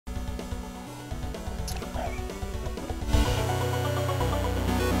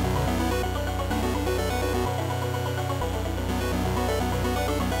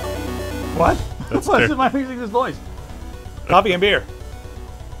What? That's Why am I using this voice? Coffee and beer.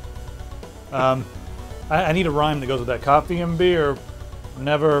 I need a rhyme that goes with that. Coffee and beer.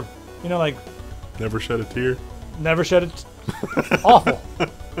 Never, you know, like... Never shed a tear? Never shed it. Awful.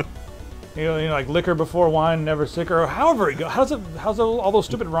 You know, like liquor before wine, never sicker. Or however it goes. How's all those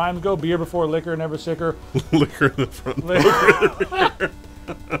stupid rhymes go? Beer before liquor, never sicker. Liquor in the front.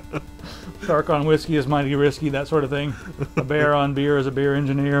 Shark on whiskey is mighty risky, that sort of thing. A bear on beer is a beer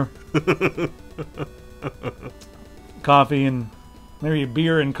engineer. Coffee and maybe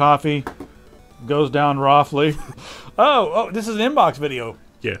beer and coffee goes down roughly. Oh, this is an inbox video.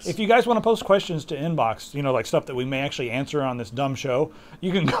 Yes. If you guys want to post questions to inbox, you know, like stuff that we may actually answer on this dumb show,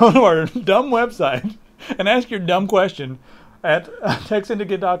 you can go to our dumb website and ask your dumb question at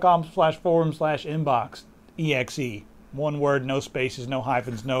techsyndicate.com/forum/inbox.exe. One word, no spaces, no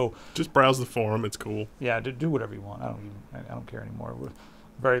hyphens, no... Just browse the forum. It's cool. Yeah, do whatever you want. I don't care anymore. We're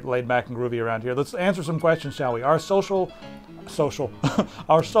very laid back and groovy around here. Let's answer some questions, shall we? Our solar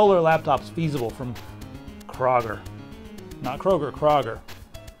laptop's feasible from Kroger. Not Kroger, Kroger.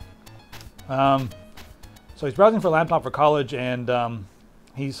 So he's browsing for a laptop for college, and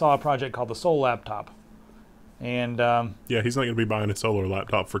he saw a project called the Soul Laptop. And yeah, he's not going to be buying a solar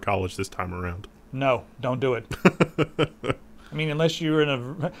laptop for college this time around. No, don't do it. I mean, unless you're in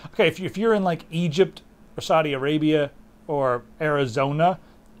a... Okay, if you're in like Egypt or Saudi Arabia or Arizona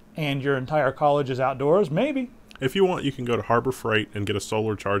and your entire college is outdoors, maybe. If you want, you can go to Harbor Freight and get a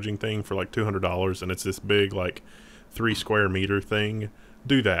solar charging thing for like $200, and it's this big like 3 square meter thing.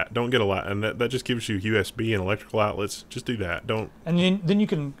 Do that. Don't get a lot, and that just gives you USB and electrical outlets. Just do that. Don't. And then you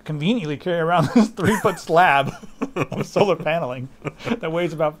can conveniently carry around this 3-foot slab of solar paneling that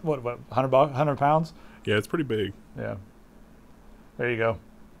weighs about what 100 pounds. Yeah, it's pretty big. Yeah. There you go.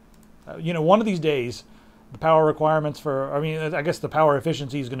 You know, one of these days, the power requirements for, I mean, I guess the power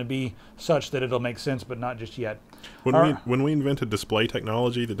efficiency is going to be such that it'll make sense, but not just yet. When we invent a display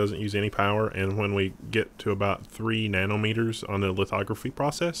technology that doesn't use any power, and when we get to about 3 nanometers on the lithography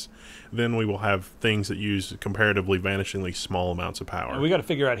process, then we will have things that use comparatively vanishingly small amounts of power. We got to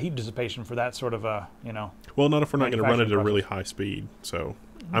figure out heat dissipation for that sort of, you know. Well, not if we're not going to run it at a really high speed. So,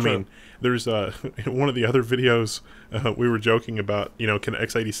 I mean, there's one of the other videos we were joking about, you know, can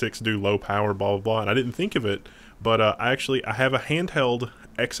x86 do low power, blah, blah, blah. And I didn't think of it, but I have a handheld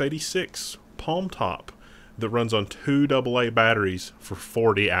x86 Palm Top that runs on 2 AA batteries for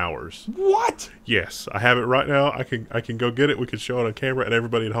 40 hours. What? Yes, I have it right now. I can go get it. We could show it on camera, and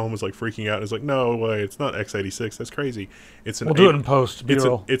everybody at home is like freaking out. It's like, no way, it's not x86. That's crazy. We'll do it in post.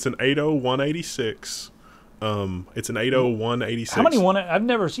 It's an 80186. It's an 80186. How many I've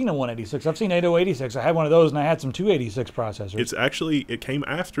never seen a 186. I've seen 8086. I had one of those, and I had some 286 processors. It came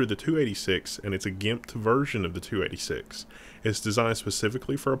after the 286, and it's a gimped version of the 286. It's designed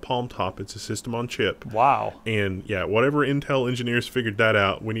specifically for a Palm Top. It's a system on chip. Wow. And yeah, whatever Intel engineers figured that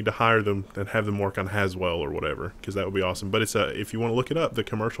out, we need to hire them and have them work on Haswell or whatever, because that would be awesome. But it's if you want to look it up, the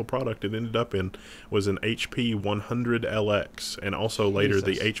commercial product it ended up in was an HP 100LX, and also later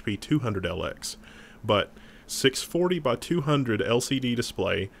the HP 200LX. But 640 by 200 LCD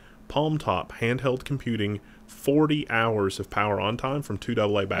display, Palm Top, handheld computing, 40 hours of power on time from 2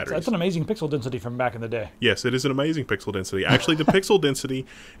 AA batteries. That's an amazing pixel density from back in the day. Yes, it is an amazing pixel density. Actually, the pixel density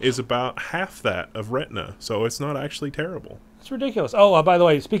is about half that of Retina, so it's not actually terrible. It's ridiculous. Oh, by the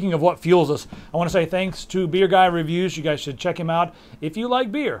way, speaking of what fuels us, I want to say thanks to Beer Guy Reviews. You guys should check him out if you like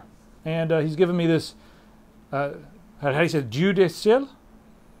beer. And he's given me this, how do you say, Dieu de Ciel?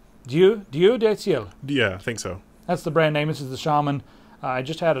 Dieu de Ciel. Yeah, I think so. That's the brand name. This is the Shaman. I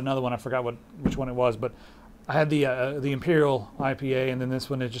just had another one. I forgot which one it was, but I had the Imperial IPA, and then this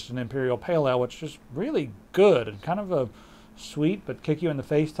one is just an Imperial Pale Ale, which is really good and kind of a sweet but kick you in the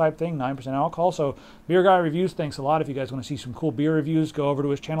face type thing, 9% alcohol. So Beer Guy Reviews, thanks a lot. If you guys want to see some cool beer reviews, go over to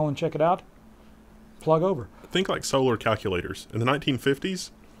his channel and check it out. Plug over. Think like solar calculators. In the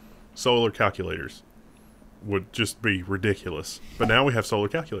 1950s, solar calculators would just be ridiculous. But now we have solar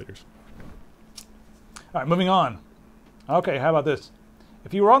calculators. All right, moving on. Okay, how about this?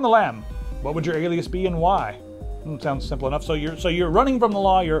 If you were on the lam, what would your alias be and why? Sounds simple enough. So you're running from the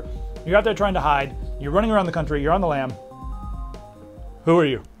law. You're out there trying to hide. You're running around the country. You're on the lam. Who are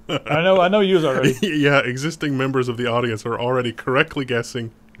you? I know you already. Yeah, existing members of the audience are already correctly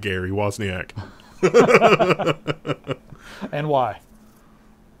guessing Gary Wozniak. And why?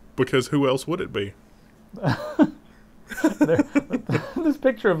 Because who else would it be? This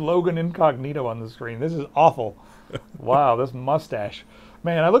picture of Logan Incognito on the screen. This is awful. Wow, this mustache.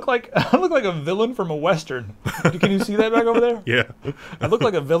 Man, I look like a villain from a Western. Can you see that back over there? Yeah. I look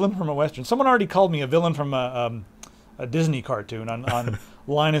like a villain from a Western. Someone already called me a villain from a Disney cartoon on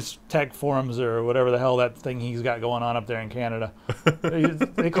Linus Tech Forums or whatever the hell that thing he's got going on up there in Canada.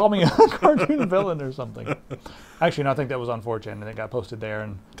 They call me a cartoon villain or something. Actually, no, I think that was on 4chan and it got posted there.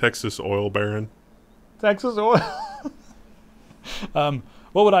 And Texas oil baron. Texas oil.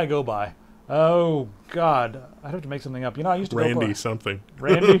 What would I go by? Oh God, I'd have to make something up. You know, I used to Randy go by something.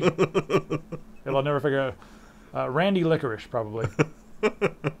 Randy. Well, I'll never figure out. Randy Licorice probably.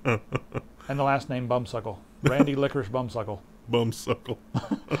 And the last name Bumsuckle. Randy Licorice Bumsuckle. Bumsuckle.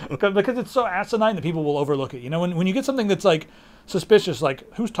 Because it's so asinine that people will overlook it. You know, when you get something that's like suspicious,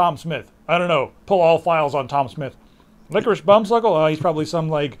 like who's Tom Smith? I don't know. Pull all files on Tom Smith. Licorice Bumsuckle? Oh, he's probably some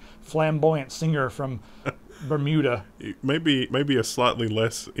like flamboyant singer from Bermuda. Maybe a slightly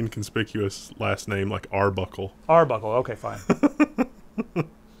less inconspicuous last name like Arbuckle. Arbuckle. Okay, fine.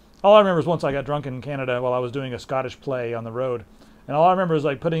 All I remember is once I got drunk in Canada while I was doing a Scottish play on the road. And all I remember is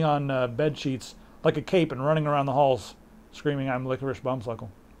like putting on bed sheets like a cape and running around the halls screaming, "I'm Licorice Bumsuckle."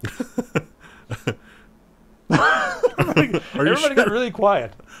 Everybody got really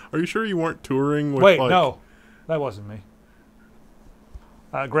quiet. Are you sure you weren't touring with Wait, no. That wasn't me.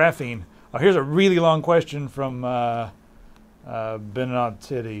 Graphene. Oh, here's a really long question from Benno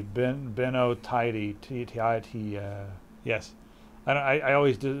Tidy. T-I-T. Yes. I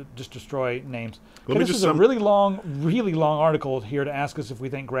always just destroy names. This is a really long article here to ask us if we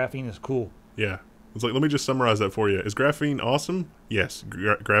think graphene is cool. Yeah. It's like, let me just summarize that for you. Is graphene awesome? Yes.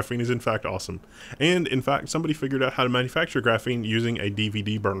 Graphene is in fact awesome. And in fact, somebody figured out how to manufacture graphene using a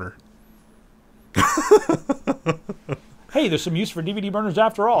DVD burner. Hey, there's some use for DVD burners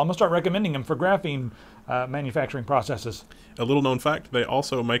after all. I'm going to start recommending them for graphene manufacturing processes. A little known fact, they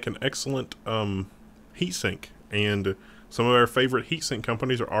also make an excellent heatsink. And some of our favorite heatsink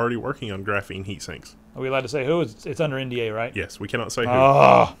companies are already working on graphene heatsinks. Are we allowed to say who? It's under NDA, right? Yes, we cannot say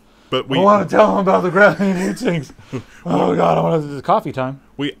who. But I want to tell them about the graphene heatsinks. Oh, God, I want to do the coffee time.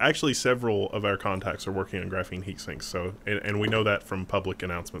 Several of our contacts are working on graphene heatsinks, so, and we know that from public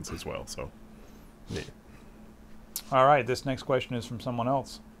announcements as well, so, yeah. All right, this next question is from someone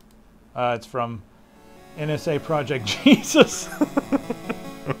else. It's from NSA Project Jesus.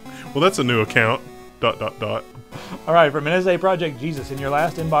 Well, that's a new account. ... All right, from NSA Project Jesus. In your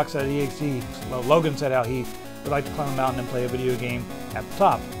last INBOX.EXE, Logan said how he would like to climb a mountain and play a video game at the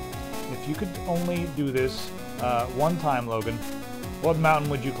top. If you could only do this one time, Logan, what mountain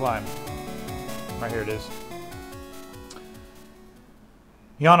would you climb? Right here it is.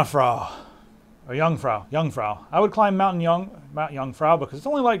 Jungfrau. Or Jungfrau. I would climb Mount Jungfrau because it's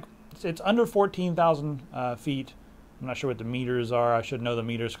only like, it's under 14,000 feet. I'm not sure what the meters are. I should know the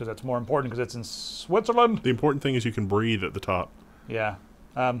meters because that's more important because it's in Switzerland. The important thing is you can breathe at the top. Yeah.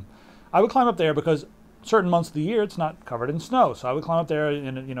 I would climb up there because certain months of the year it's not covered in snow. So I would climb up there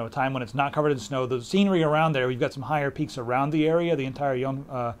in a time when it's not covered in snow. The scenery around there, we've got some higher peaks around the area. The entire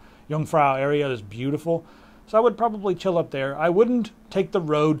Jungfrau area is beautiful. So I would probably chill up there. I wouldn't take the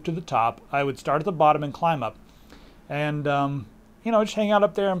road to the top. I would start at the bottom and climb up. And, just hang out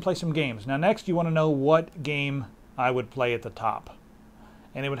up there and play some games. Now next you want to know what game I would play at the top.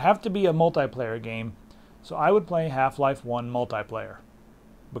 And it would have to be a multiplayer game. So I would play Half-Life 1 multiplayer.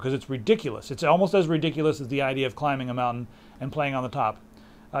 Because it's ridiculous. It's almost as ridiculous as the idea of climbing a mountain and playing on the top.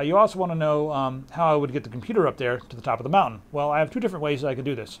 You also want to know how I would get the computer up there to the top of the mountain. Well, I have two different ways that I could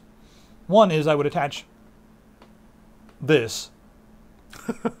do this. One is I would attach this.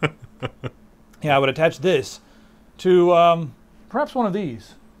 Yeah, I would attach this to perhaps one of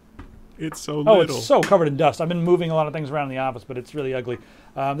these. It's so little. Oh, it's so covered in dust. I've been moving a lot of things around in the office, but it's really ugly.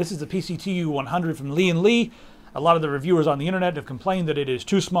 This is the PCTU 100 from Lee & Lee. A lot of the reviewers on the internet have complained that it is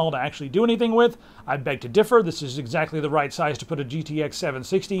too small to actually do anything with. I beg to differ. This is exactly the right size to put a GTX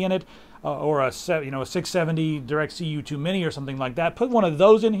 760 in it, or a 670 Direct CU2 Mini or something like that. Put one of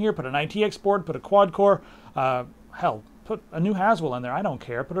those in here. Put an ITX board. Put a quad core. Hell, put a new Haswell in there. I don't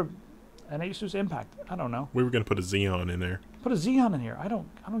care. Put an Asus Impact. I don't know. We were going to put a Xeon in there. Put a Xeon in here. I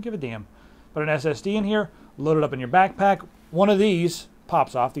don't give a damn. Put an SSD in here. Load it up in your backpack. One of these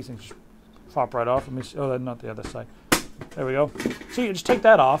pops off. These things just pop right off. Let me see. Oh, not the other side. There we go. See, just take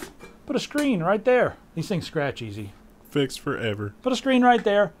that off. Put a screen right there. These things scratch easy. Fixed forever. Put a screen right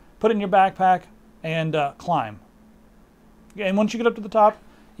there. Put it in your backpack and climb. And once you get up to the top,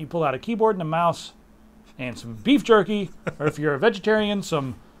 you pull out a keyboard and a mouse and some beef jerky, or if you're a vegetarian,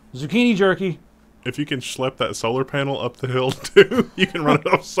 some zucchini jerky. If you can schlep that solar panel up the hill too, you can run it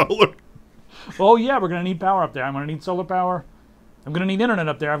off solar. Oh yeah, we're going to need power up there. I'm going to need solar power. I'm going to need internet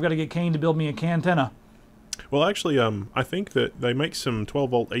up there. I've got to get Kane to build me a cantenna. Well, actually, I think that they make some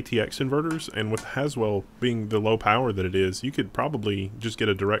 12-volt ATX inverters, and with Haswell being the low power that it is, you could probably just get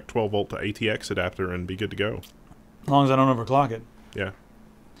a direct 12-volt to ATX adapter and be good to go. As long as I don't overclock it. Yeah.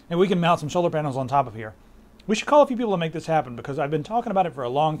 And we can mount some solar panels on top of here. We should call a few people to make this happen because I've been talking about it for a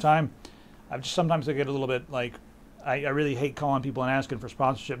long time. I've just sometimes I get a little bit like, I really hate calling people and asking for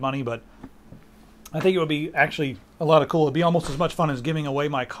sponsorship money, but I think it would be actually a lot of cool. It'd be almost as much fun as giving away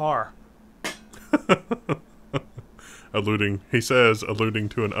my car. He says, alluding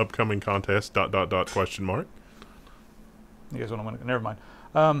to an upcoming contest, ... question mark. You guys want to win it? Never mind.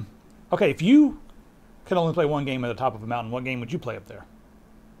 Okay, if you could only play one game at the top of a mountain, what game would you play up there?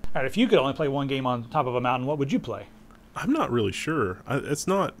 All right, if you could only play one game on top of a mountain, what would you play? I'm not really sure.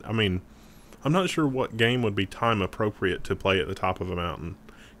 I'm not sure what game would be time appropriate to play at the top of a mountain.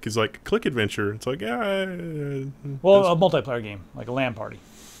 Because, like, Click Adventure, it's like, yeah. Well, a multiplayer game, like a LAN party.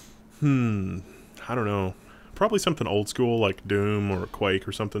 I don't know. Probably something old school, like Doom or Quake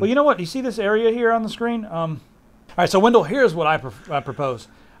or something. Well, you know what? You see this area here on the screen? All right, so Wendell, here's what I propose.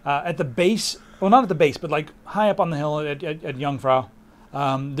 At the base, well, not at the base, but like high up on the hill at Jungfrau,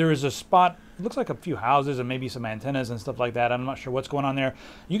 there is a spot, it looks like a few houses and maybe some antennas and stuff like that. I'm not sure what's going on there.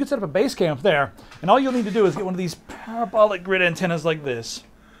 You can set up a base camp there, and all you'll need to do is get one of these parabolic grid antennas like this.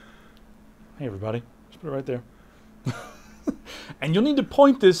 Hey, everybody. Just put it right there. And you'll need to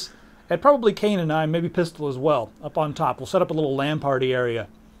point this at probably Kane and I, maybe Pistol as well, up on top. We'll set up a little LAN party area.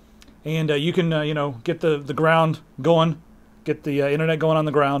 And you can, get the ground going, get the internet going on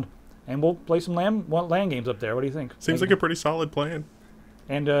the ground, and we'll play some LAN games up there. What do you think? Seems like a pretty solid plan.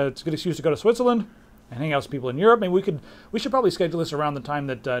 And it's a good excuse to go to Switzerland and hang out with people in Europe. Maybe we should probably schedule this around the time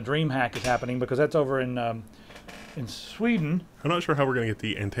that DreamHack is happening, because that's over in Sweden. I'm not sure how we're going to get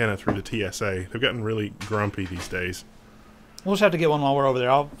the antenna through the TSA. They've gotten really grumpy these days. We'll just have to get one while we're over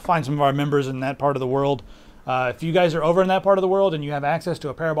there. I'll find some of our members in that part of the world. If you guys are over in that part of the world and you have access to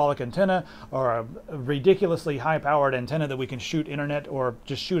a parabolic antenna or a ridiculously high-powered antenna that we can shoot internet or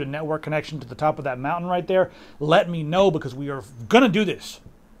just shoot a network connection to the top of that mountain right there, let me know, because we are going to do this.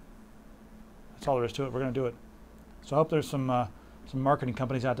 That's all there is to it. We're going to do it. So I hope there's some marketing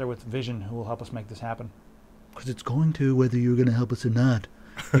companies out there with vision who will help us make this happen. Because it's going to, whether you're going to help us or not.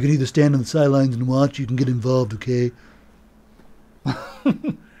 You can either stand on the sidelines and watch, you can get involved, okay?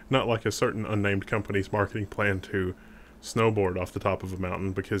 Not like a certain unnamed company's marketing plan to snowboard off the top of a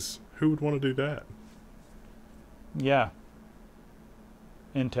mountain, because who would want to do that? Yeah.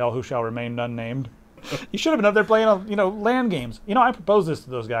 Intel, who shall remain unnamed. You should have been up there playing, LAN games. I proposed this to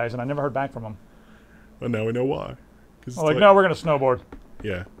those guys, and I never heard back from them. Well, now we know why. No, we're going to snowboard.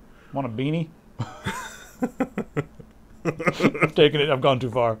 Yeah. Want a beanie? I've taken it. I've gone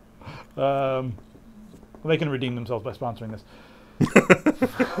too far. They can redeem themselves by sponsoring this.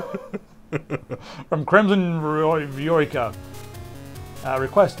 From Crimson Viorica.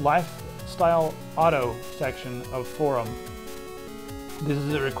 Request lifestyle auto section of forum. This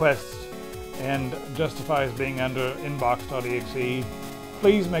is a request and justifies being under INBOX.EXE.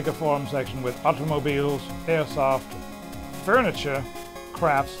 Please make a forum section with automobiles, airsoft, furniture,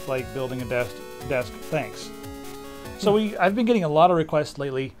 crafts like building a desk. Thanks. So I've been getting a lot of requests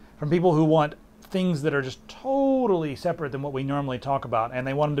lately from people who want things that are just totally separate than what we normally talk about, and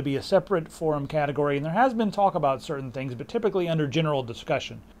they want them to be a separate forum category. And there has been talk about certain things, but typically under general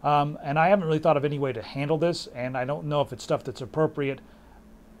discussion. And I haven't really thought of any way to handle this, and I don't know if it's stuff that's appropriate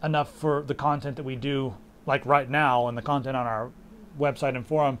enough for the content that we do, like right now, and the content on our website and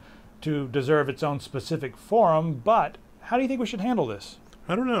forum, to deserve its own specific forum. But how do you think we should handle this?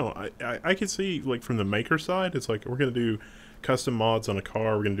 I don't know. I could see, like, from the maker side, it's like we're going to do custom mods on a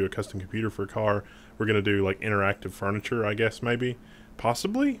car. We're going to do a custom computer for a car. We're going to do, like, interactive furniture, I guess, maybe.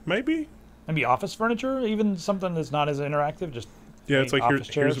 Possibly, maybe. Maybe office furniture, even something that's not as interactive, just yeah, it's like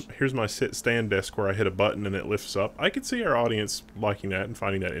here's my sit-stand desk where I hit a button and it lifts up. I could see our audience liking that and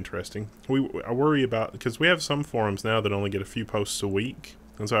finding that interesting. I worry about, because we have some forums now that only get a few posts a week,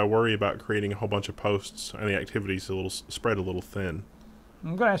 and so I worry about creating a whole bunch of posts and the activities spread a little thin.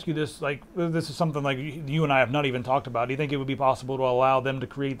 I'm going to ask you this, like, this is something like you and I have not even talked about. Do you think it would be possible to allow them to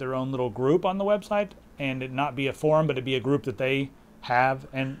create their own little group on the website and it not be a forum, but it be a group that they have,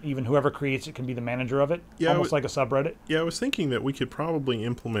 and even whoever creates it can be the manager of it? Yeah, almost like a subreddit? Yeah, I was thinking that we could probably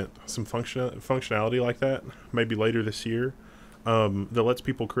implement some functionality like that, maybe later this year, that lets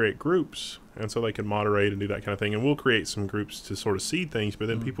people create groups, and so they can moderate and do that kind of thing. And we'll create some groups to sort of seed things, but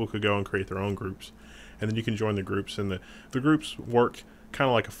then people could go and create their own groups. And then you can join the groups, and the groups work kind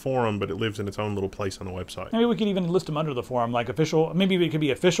of like a forum, but it lives in its own little place on the website. Maybe we could even list them under the forum, like official. Maybe it could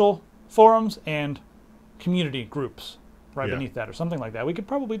be official forums and community groups beneath that, or something like that. We could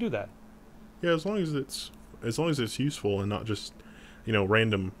probably do that. Yeah, as long as it's useful and not just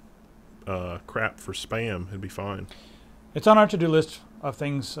random crap for spam, it'd be fine. It's on our to-do list of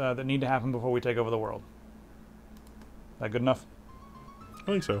things that need to happen before we take over the world. that good enough? I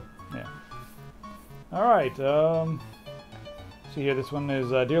think so. Yeah. All right. See here, this one is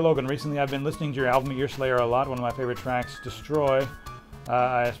Dear Logan. Recently, I've been listening to your album Ear Slayer a lot. One of my favorite tracks, Destroy.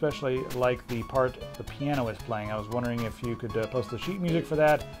 I especially like the part the piano is playing. I was wondering if you could post the sheet music for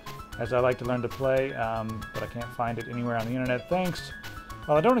that, as I like to learn to play, but I can't find it anywhere on the internet. Thanks.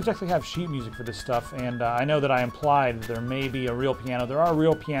 Well, I don't exactly have sheet music for this stuff, and I know that I implied there may be a real piano. There are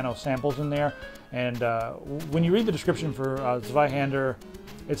real piano samples in there, and when you read the description for Zweihander,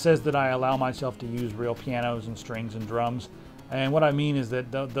 it says that I allow myself to use real pianos and strings and drums. And what I mean is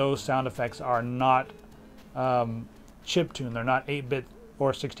that those sound effects are not chiptune. They're not 8-bit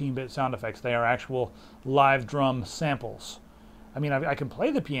or 16-bit sound effects. They are actual live drum samples. I mean, I can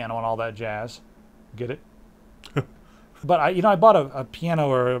play the piano and all that jazz. Get it? But I bought a piano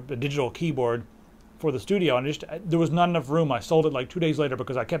or a digital keyboard for the studio, and there was not enough room. I sold it like 2 days later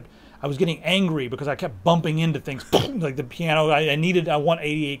because I was getting angry because I kept bumping into things. Like the piano, I want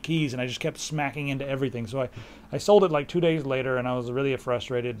 88 keys, and I just kept smacking into everything. So I sold it like 2 days later, and I was really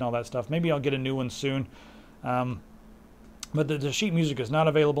frustrated and all that stuff. Maybe I'll get a new one soon. But the sheet music is not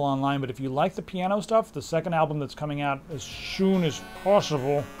available online. But if you like the piano stuff, the second album that's coming out as soon as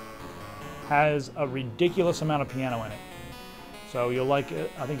possible has a ridiculous amount of piano in it. So you'll like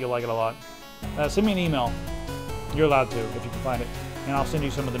it. I think you'll like it a lot. Send me an email. You're allowed to, if you can find it. And I'll send you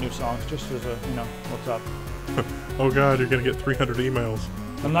some of the new songs, just as a, what's up. Oh God, you're going to get 300 emails.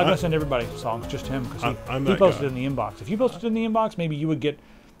 I'm not going to send everybody songs, just him, because he posted it in the inbox. If you posted it in the inbox, maybe you would get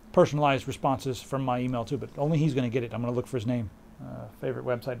personalized responses from my email too, but only he's going to get it. I'm going to look for his name. Favorite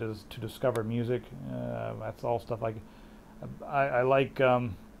website to discover music. That's all stuff like... I like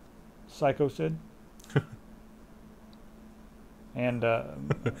Psycho Sid. And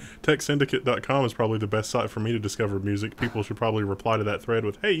TechSyndicate.com is probably the best site for me to discover music. People should probably reply to that thread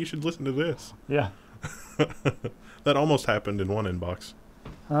with, hey, you should listen to this. Yeah. That almost happened in one inbox.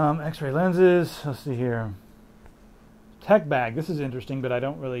 X-ray lenses. Let's see here. Tech bag. This is interesting, but I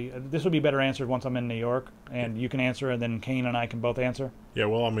don't really... This would be better answered once I'm in New York, and you can answer, and then Kane and I can both answer. Yeah,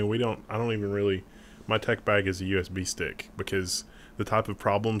 well, I mean, I don't even really... My tech bag is a USB stick, because the type of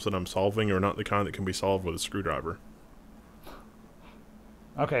problems that I'm solving are not the kind that can be solved with a screwdriver.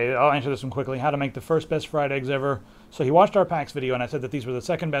 Okay, I'll answer this one quickly. How to make the first best fried eggs ever. So he watched our PAX video, and I said that these were the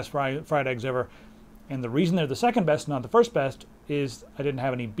second best fried eggs ever. And the reason they're the second best, not the first best, is I didn't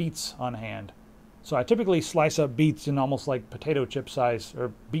have any beets on hand. So I typically slice up beets in almost like potato chip size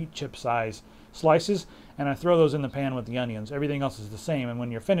or beet chip size slices, and I throw those in the pan with the onions. Everything else is the same, and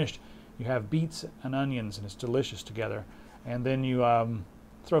when you're finished, you have beets and onions, and it's delicious together. And then you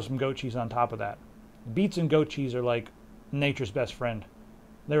throw some goat cheese on top of that. Beets and goat cheese are like nature's best friend.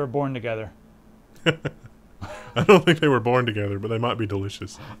 They were born together. I don't think they were born together, but they might be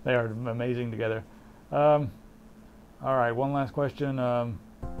delicious. They are amazing together. All right, one last question.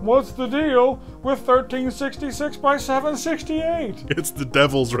 What's the deal with 1366 by 768? It's the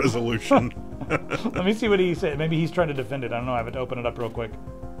devil's resolution. Let me see what he said. Maybe he's trying to defend it. I don't know. I have to open it up real quick.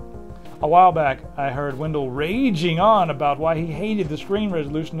 A while back, I heard Wendell raging on about why he hated the screen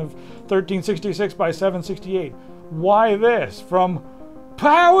resolution of 1366 by 768. Why this? From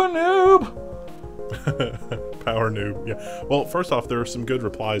Power Noob! Power Noob, yeah. Well, first off, there are some good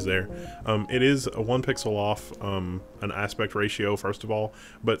replies there. It is a 1 pixel off an aspect ratio, first of all.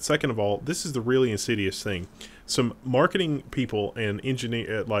 But second of all, this is the really insidious thing. Some marketing people and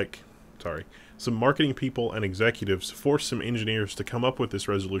some marketing people and executives force some engineers to come up with this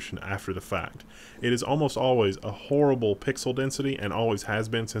resolution after the fact. It is almost always a horrible pixel density and always has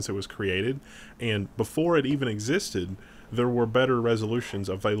been since it was created. And before it even existed, there were better resolutions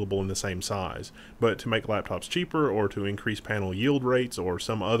available in the same size. But to make laptops cheaper or to increase panel yield rates or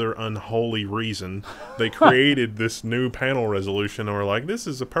some other unholy reason, they created this new panel resolution and were like, this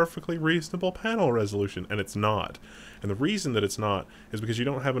is a perfectly reasonable panel resolution. And it's not. And the reason that it's not is because you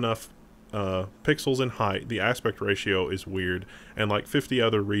don't have enough pixels in height, the aspect ratio is weird, and like 50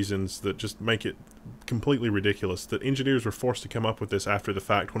 other reasons that just make it completely ridiculous that engineers were forced to come up with this after the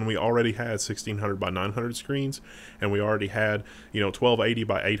fact when we already had 1600 by 900 screens and we already had 1280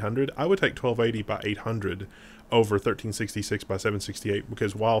 by 800. I would take 1280 by 800 over 1366 by 768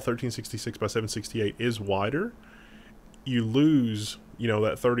 because while 1366 by 768 is wider, you lose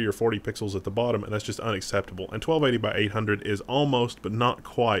that 30 or 40 pixels at the bottom, and that's just unacceptable. And 1280 by 800 is almost, but not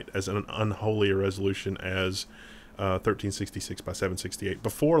quite, as an unholy resolution as 1366 by 768.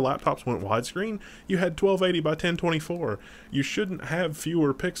 Before laptops went widescreen, you had 1280 by 1024. You shouldn't have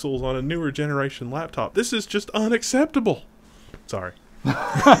fewer pixels on a newer generation laptop. This is just unacceptable. Sorry.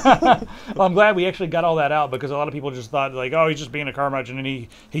 Well, I'm glad we actually got all that out, because a lot of people just thought, like, oh, he's just being a car merchant and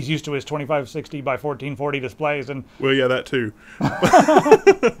he's used to his 2560 by 1440 displays. And Well, yeah, that too.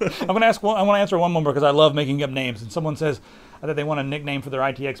 I want to answer one more because I love making up names. And someone says that they want a nickname for their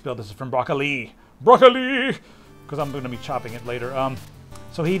ITX build. This is from Broccoli, because I'm going to be chopping it later.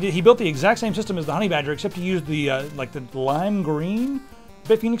 So he built the exact same system as the Honey Badger, except he used the like the lime green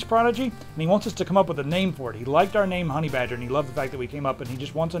Bit Phoenix Prodigy, and he wants us to come up with a name for it. He liked our name Honey Badger, and he loved the fact that we came up, and he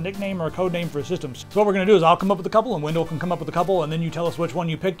just wants a nickname or a code name for his systems. So what we're going to do is I'll come up with a couple, and Wendell can come up with a couple, and then you tell us which one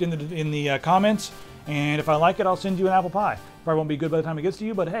you picked in the comments, and if I like it, I'll send you an apple pie. Probably won't be good by the time it gets to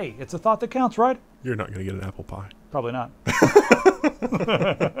you, but hey, it's a thought that counts, right? You're not going to get an apple pie. Probably not.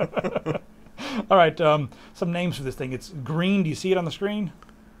 All right, some names for this thing. It's green. Do you see it on the screen?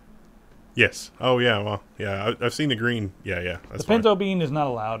 Yes. Oh, yeah. Well, yeah. I've seen the green. Yeah. That's the pinto bean is not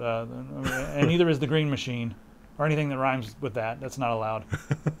allowed, and neither is the green machine, or anything that rhymes with that. That's not allowed.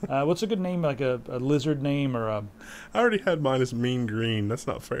 What's a good name, like a lizard name or a... I already had mine as mean green. That's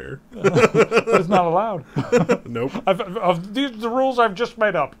not fair. But it's not allowed. Nope. These are the rules I've just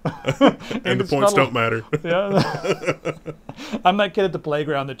made up. and the points don't matter. Yeah. I'm that kid at the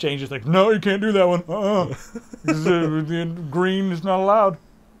playground that changes, like, no, you can't do that one. Green is not allowed.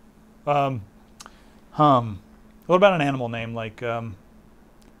 What about an animal name? Like, how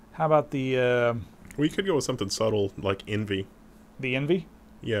about the... Well, you could go with something subtle, like envy. The envy?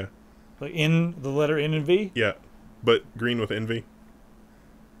 Yeah. Like the letter N and V? Yeah. But green with envy.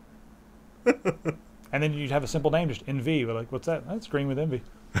 And then you'd have a simple name, just NV. We're like, what's that? That's green with envy.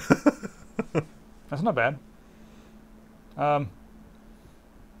 That's not bad. How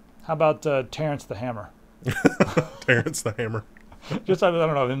about Terrence the Hammer? Terrence the Hammer. Just, I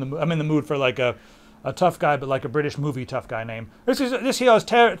don't know, I'm in the mood for like a tough guy, but like a British movie tough guy name. This here is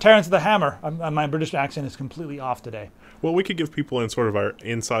Terrence the Hammer. My British accent is completely off today. Well, we could give people in sort of our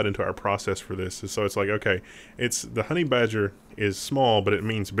insight into our process for this. So it's like, okay, it's the Honey Badger is small, but it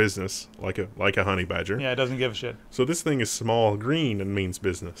means business, like a honey badger. Yeah, it doesn't give a shit. So this thing is small, green, and means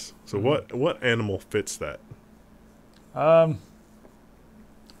business. So what animal fits that?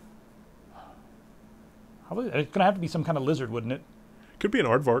 It's gonna have to be some kind of lizard, wouldn't it? Could be an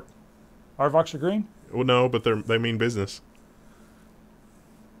aardvark. Aardvarks are green? Well, no, but they mean business.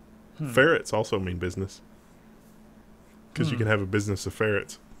 Ferrets also mean business. Because you can have a business of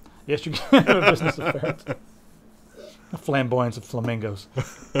ferrets. Yes, you can have a business of ferrets. A flamboyance of flamingos.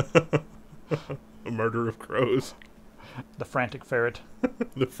 A murder of crows. The frantic ferret.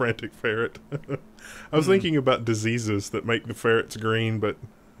 The frantic ferret. I was thinking about diseases that make the ferrets green, but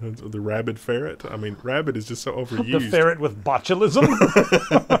the rabid ferret. I mean, rabid is just so overused. The ferret with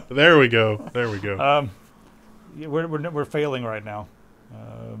botulism. There we go. There we go. We're failing right now.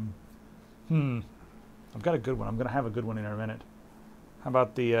 I've got a good one. I'm going to have a good one in a minute. How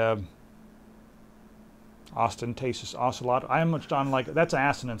about the ostentatious ocelot? I am much on like that's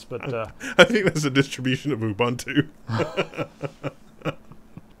assonance, but I think that's a distribution of Ubuntu.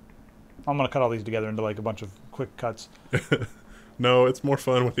 I'm going to cut all these together into like a bunch of quick cuts. No, it's more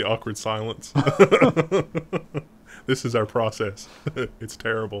fun with the awkward silence. This is our process. It's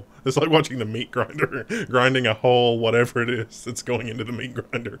terrible. It's like watching the meat grinder grinding a whole whatever it is that's going into the meat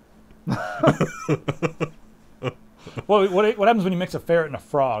grinder. Well, what happens when you mix a ferret and a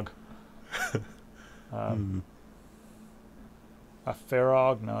frog? A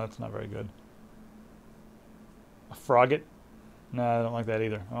ferrog? No, that's not very good. A frogget? No, I don't like that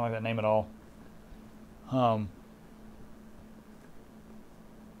either. I don't like that name at all.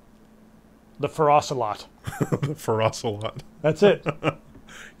 The Ferocelot. The Ferocelot. That's it.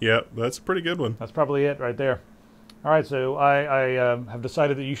 Yeah, that's a pretty good one. That's probably it right there. All right, so I have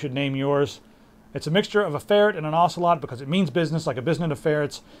decided that you should name yours. It's a mixture of a ferret and an ocelot because it means business, like a business of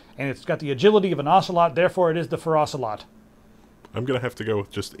ferrets, and it's got the agility of an ocelot, therefore it is the Ferocelot. I'm going to have to go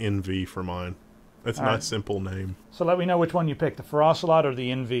with just NV for mine. That's a nice, simple name. So let me know which one you pick, the Ferocelot or the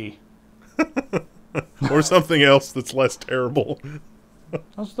NV. Or something else that's less terrible.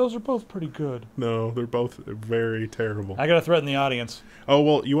 Those are both pretty good. No, they're both very terrible. I got to threaten the audience. Oh,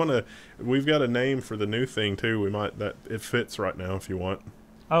 well, you want to... We've got a name for the new thing, too. It fits right now if you want.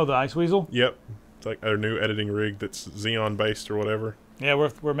 Oh, the Ice Weasel? Yep. It's like our new editing rig that's Xeon-based or whatever. Yeah,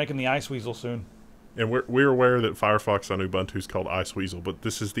 we're making the Ice Weasel soon. And we're aware that Firefox on Ubuntu is called Ice Weasel, but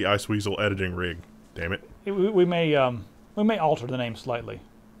this is the Ice Weasel editing rig. Damn it. We may alter the name slightly.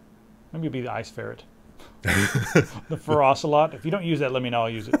 Maybe it'll be the Ice Ferret. The Ferocelot. If you don't use that, let me know. I'll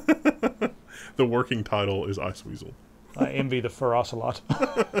use it. The working title is Ice Weasel. I envy the Ferocelot.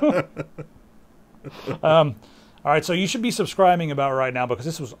 All right, so you should be subscribing about right now because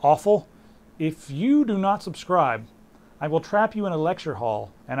this was awful. If you do not subscribe, I will trap you in a lecture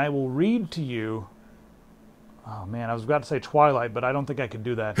hall, and I will read to you. Oh man, I was about to say Twilight, but I don't think I could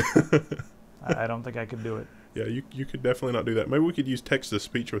do that. I don't think I could do it. Yeah, you could definitely not do that. Maybe we could use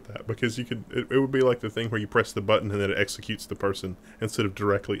text-to-speech with that, because you could. It would be like the thing where you press the button and then it executes the person instead of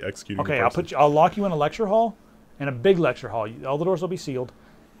directly executing. Okay, the person. I'll lock you in a lecture hall, in a big lecture hall. All the doors will be sealed,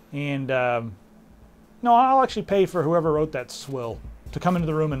 and no, I'll actually pay for whoever wrote that swill to come into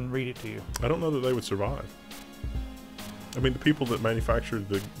the room and read it to you. I don't know that they would survive. I mean, the people that manufactured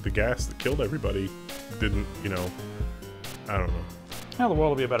the gas that killed everybody didn't, you know, I don't know. Now the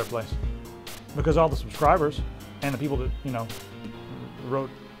world will be a better place. Because all the subscribers and the people that, you know, wrote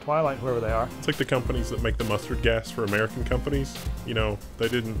Twilight, whoever they are. It's like the companies that make the mustard gas for American companies. You know, they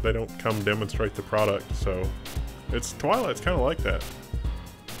don't come demonstrate the product, so Twilight's kind of like that.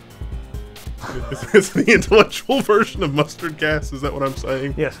 It's the intellectual version of mustard gas, is that what I'm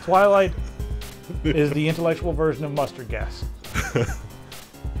saying? Yes, Twilight is the intellectual version of mustard gas.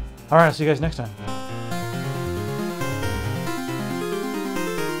 All right, I'll see you guys next time.